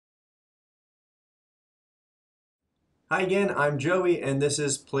Hi again, I'm Joey, and this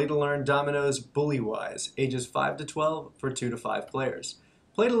is Play-to-Learn Dominoes Bullywise, ages 5 to 12 for 2 to 5 players.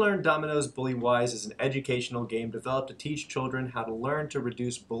 Play-to-Learn Dominoes Bullywise is an educational game developed to teach children how to learn to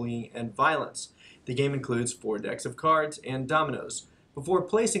reduce bullying and violence. The game includes 4 decks of cards and dominoes. Before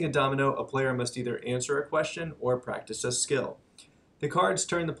placing a domino, a player must either answer a question or practice a skill. The cards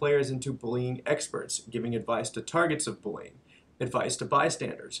turn the players into bullying experts, giving advice to targets of bullying, advice to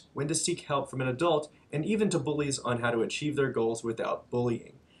bystanders, when to seek help from an adult, and even to bullies on how to achieve their goals without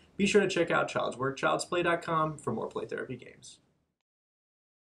bullying. Be sure to check out childsworkchildsplay.com for more play therapy games.